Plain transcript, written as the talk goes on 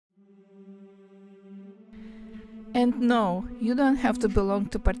And no, you don't have to belong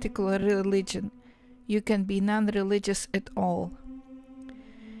to a particular religion. You can be non-religious at all.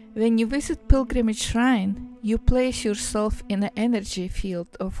 When you visit pilgrimage shrine, you place yourself in an energy field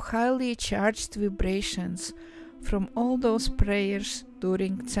of highly charged vibrations from all those prayers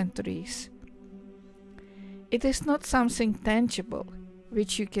during centuries. It is not something tangible,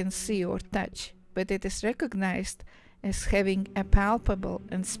 which you can see or touch, but it is recognized as having a palpable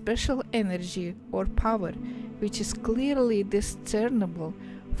and special energy or power which is clearly discernible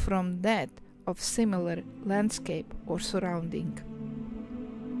from that of similar landscape or surrounding.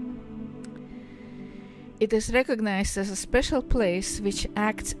 It is recognized as a special place which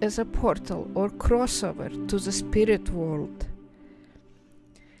acts as a portal or crossover to the spirit world.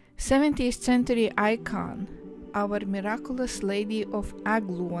 17th century icon, our Miraculous Lady of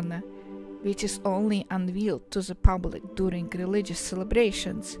Aglona, which is only unveiled to the public during religious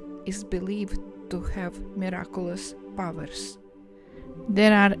celebrations, is believed to have miraculous powers.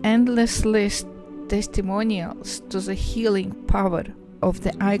 There are endless list testimonials to the healing power of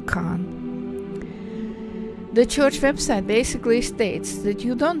the icon. The church website basically states that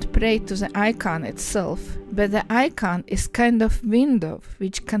you don't pray to the icon itself, but the icon is kind of window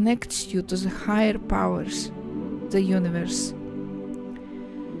which connects you to the higher powers, the universe.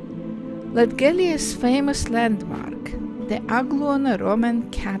 Latgalia's famous landmark, the Aglona Roman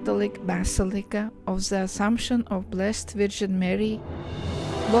Catholic Basilica of the Assumption of Blessed Virgin Mary,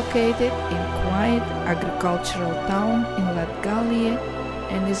 located in quiet agricultural town in Latgalia,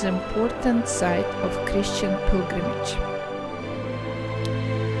 and is an important site of Christian pilgrimage.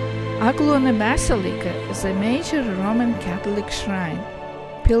 Aglona Basilica is a major Roman Catholic shrine.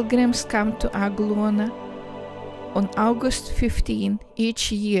 Pilgrims come to Aglona on August 15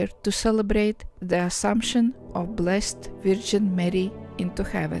 each year to celebrate the Assumption of Blessed Virgin Mary into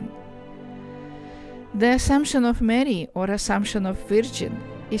heaven. The Assumption of Mary, or Assumption of Virgin,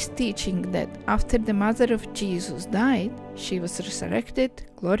 is teaching that after the mother of Jesus died, she was resurrected,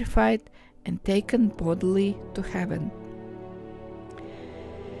 glorified, and taken bodily to heaven.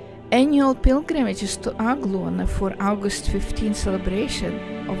 Annual pilgrimages to Aglona for August 15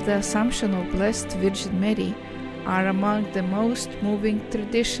 celebration of the Assumption of Blessed Virgin Mary are among the most moving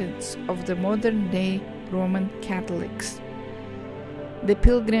traditions of the modern-day Roman Catholics. The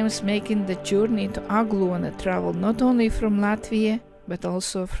pilgrims making the journey to Aglona travel not only from Latvia, but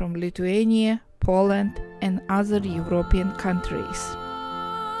also from Lithuania, Poland, and other European countries.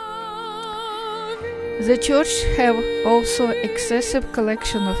 The church have also excessive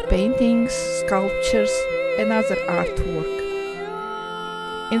collection of paintings, sculptures, and other artwork.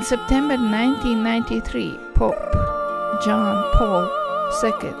 In September 1993, Pope John Paul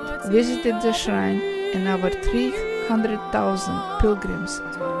II visited the shrine, and over 300,000 pilgrims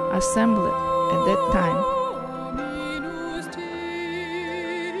assembled at that time